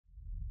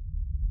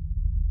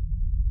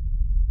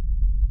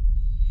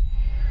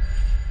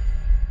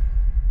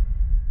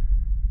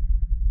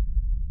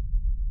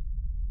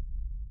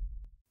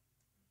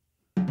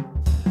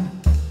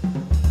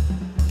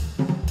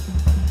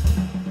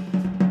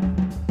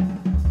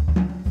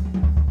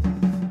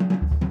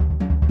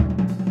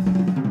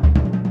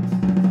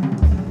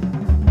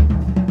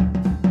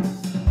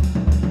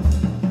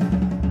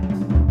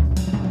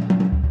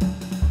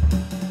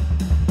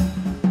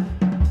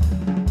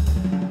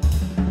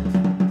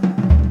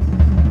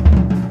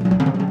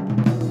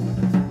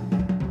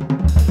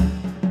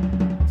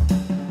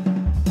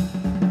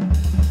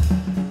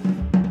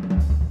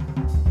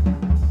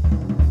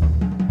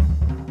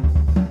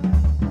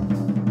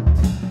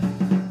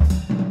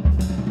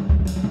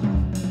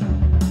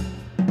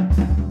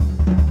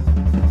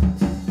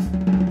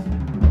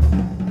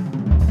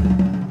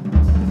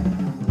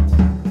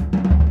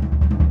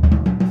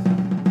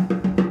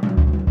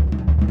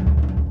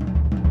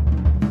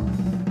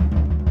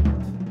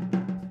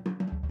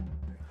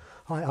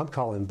Hi, I'm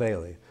Colin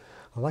Bailey.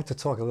 I'd like to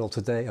talk a little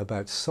today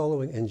about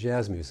soloing in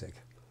jazz music.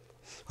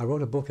 I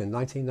wrote a book in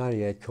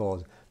 1998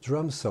 called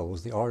Drum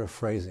Solos, The Art of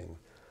Phrasing.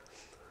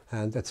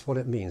 And that's what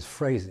it means,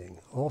 phrasing.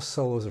 All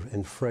solos are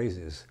in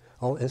phrases.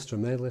 All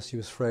instrumentalists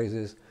use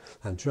phrases,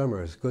 and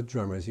drummers, good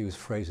drummers, use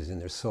phrases in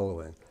their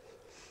soloing.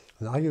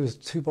 And I use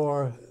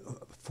 2-bar,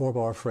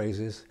 4-bar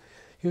phrases,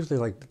 usually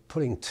like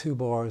putting 2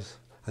 bars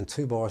and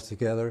 2 bars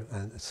together,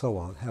 and so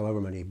on,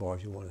 however many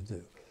bars you want to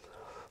do.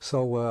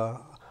 So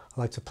I'd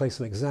like to play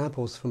some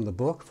examples from the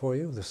book for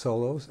you, the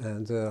solos,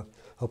 and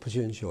hope that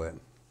you enjoy them.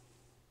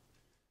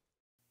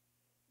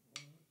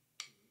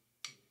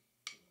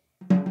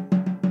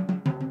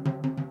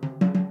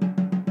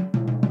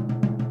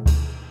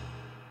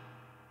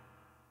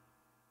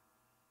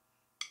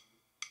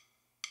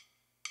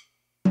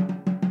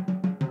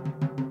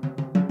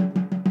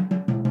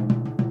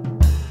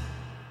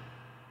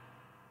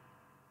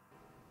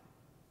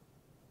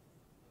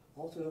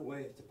 Alternate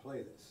way to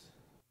play this.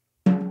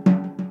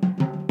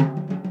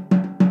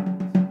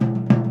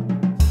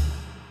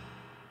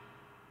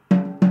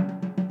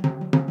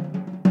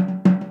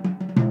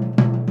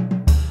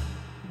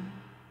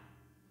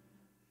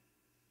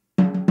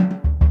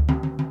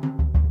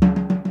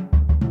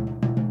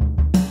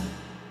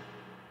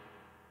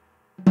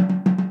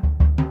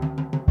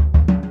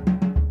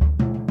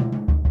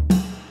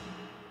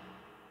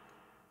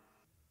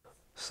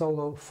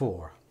 Solo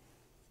 4.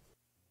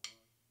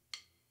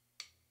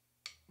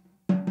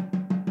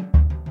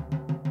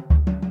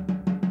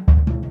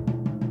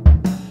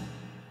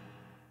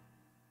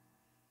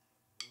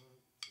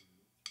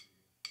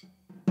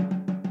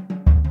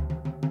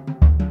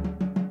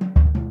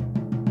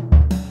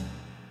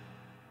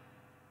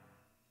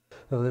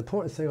 Now, the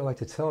important thing I'd like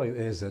to tell you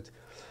is that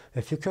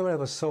if you come out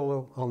of a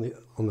solo on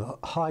the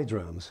high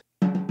drums,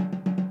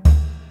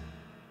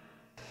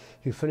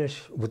 you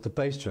finish with the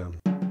bass drum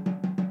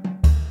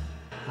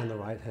and the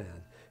right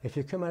hand. If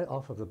you come out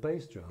off of the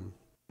bass drum,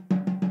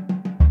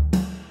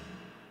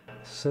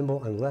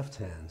 cymbal and left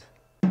hand.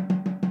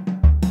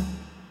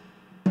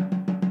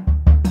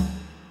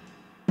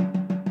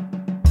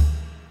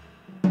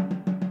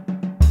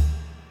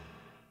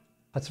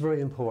 That's very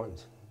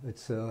important.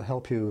 It's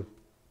help you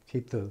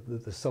keep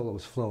the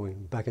solos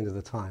flowing back into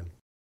the time.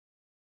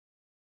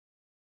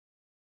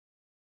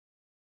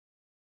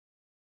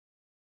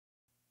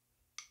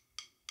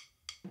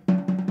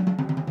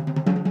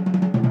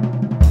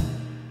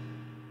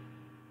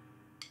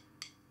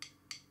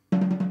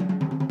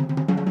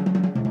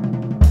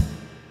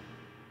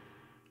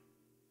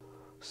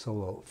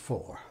 Solo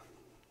 4.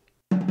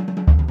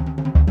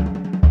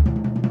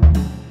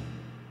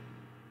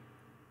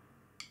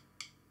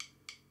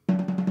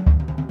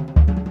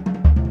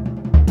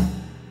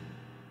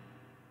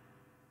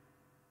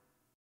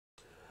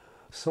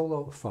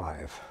 Solo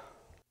 5.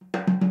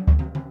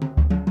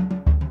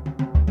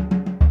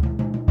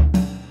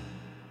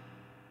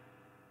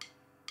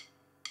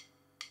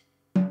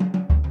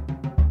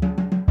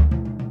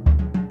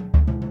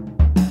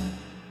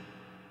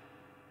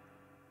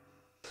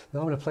 Now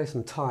I'm going to play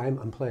some time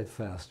and play it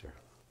faster.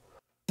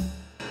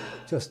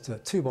 Just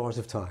 2 bars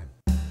of time.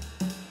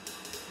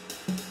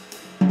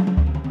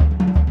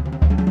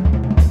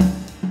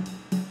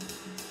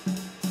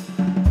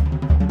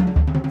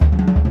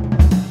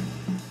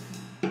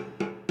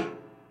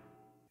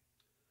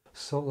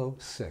 Solo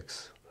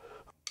 6.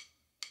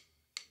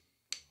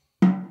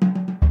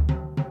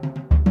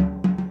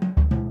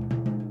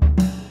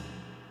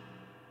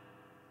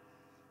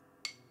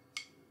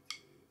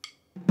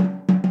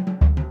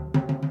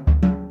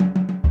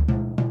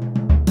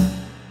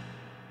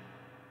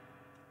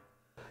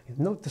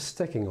 Note the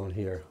sticking on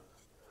here.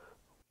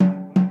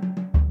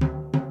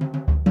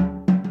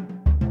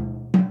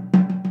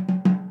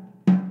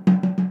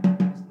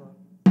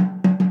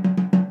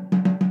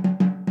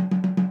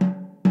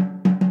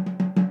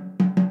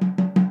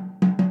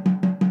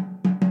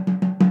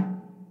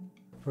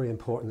 Very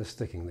important, the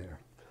sticking there.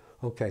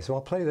 Okay, so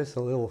I'll play this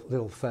a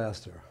little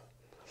faster.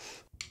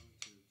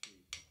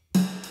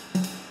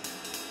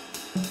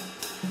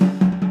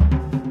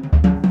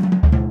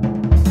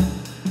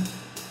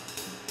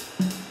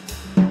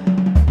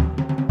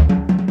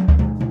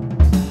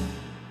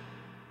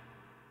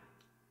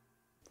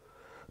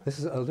 This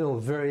is a little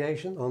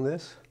variation on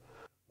this.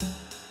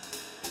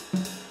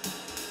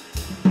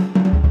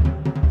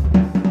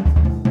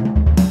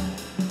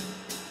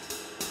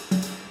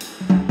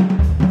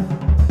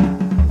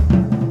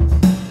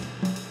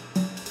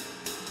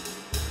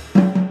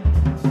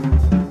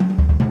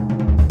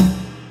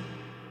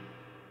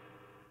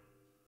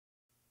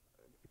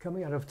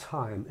 Coming out of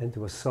time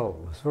into a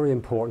solo, it's very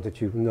important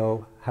that you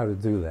know how to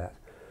do that.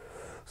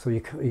 So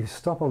you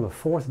stop on the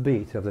 4th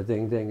beat of the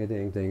ding, ding, a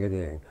ding, ding, a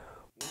ding.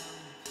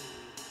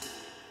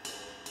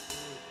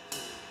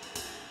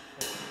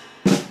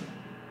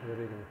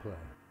 Whatever you're going to play.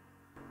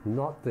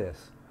 Not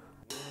this.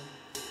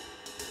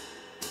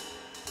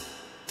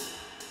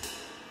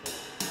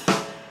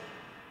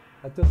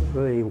 That doesn't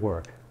really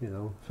work, you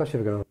know, especially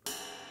if you're going to.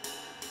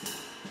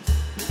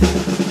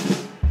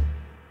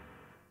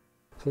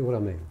 See what I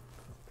mean?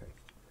 Okay.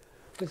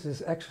 This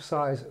is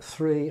exercise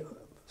 3,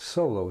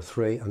 solo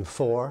 3 and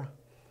 4.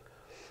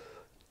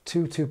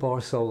 2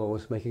 2-bar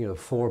solos making it a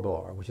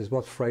 4-bar, which is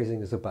what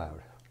phrasing is about.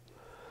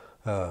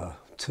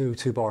 2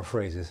 2-bar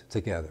phrases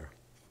together.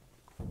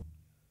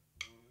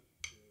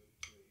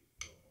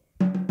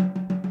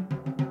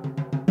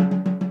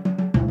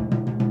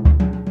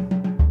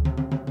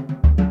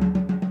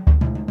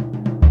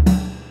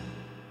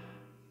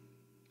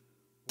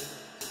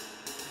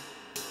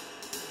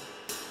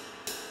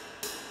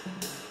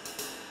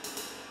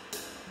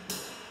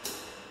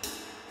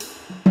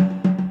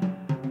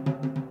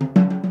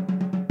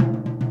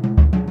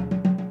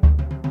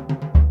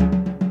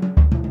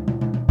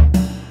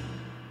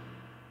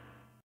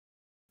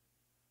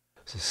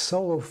 This is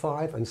solo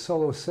 5 and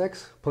solo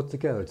 6 put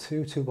together,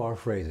 2 2-bar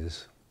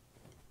phrases.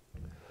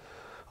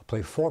 I'll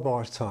play 4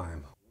 bars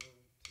time.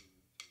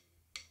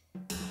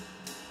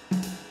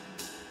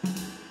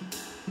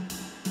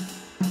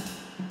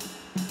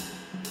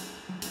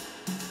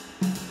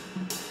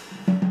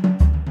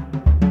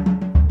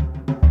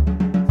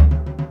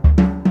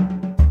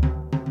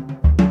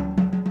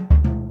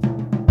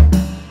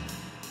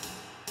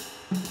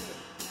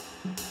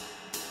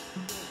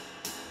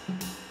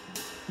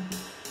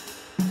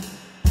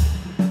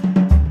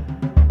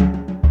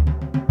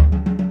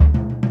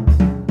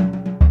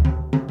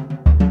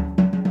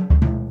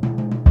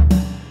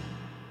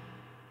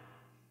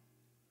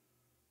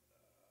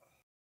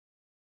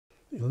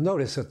 You'll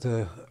notice that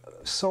the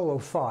solo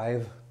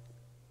 5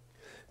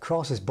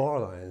 crosses bar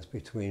lines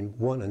between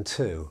 1 and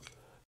 2.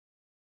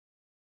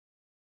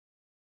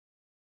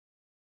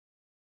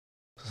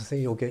 It's a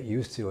thing you'll get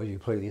used to as you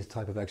play these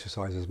type of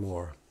exercises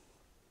more.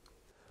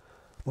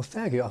 Well,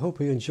 thank you. I hope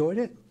you enjoyed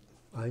it.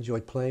 I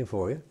enjoyed playing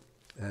for you.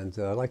 And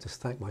I'd like to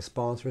thank my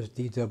sponsors,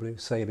 DW,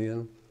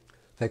 Sabian,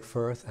 Vic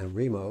Firth, and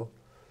Remo,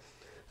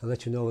 and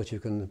let you know that you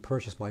can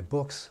purchase my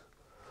books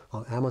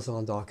on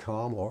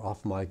Amazon.com or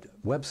off my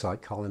website,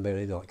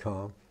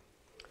 colinbailey.com.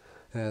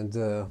 And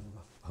I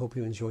hope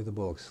you enjoy the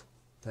books.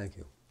 Thank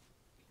you.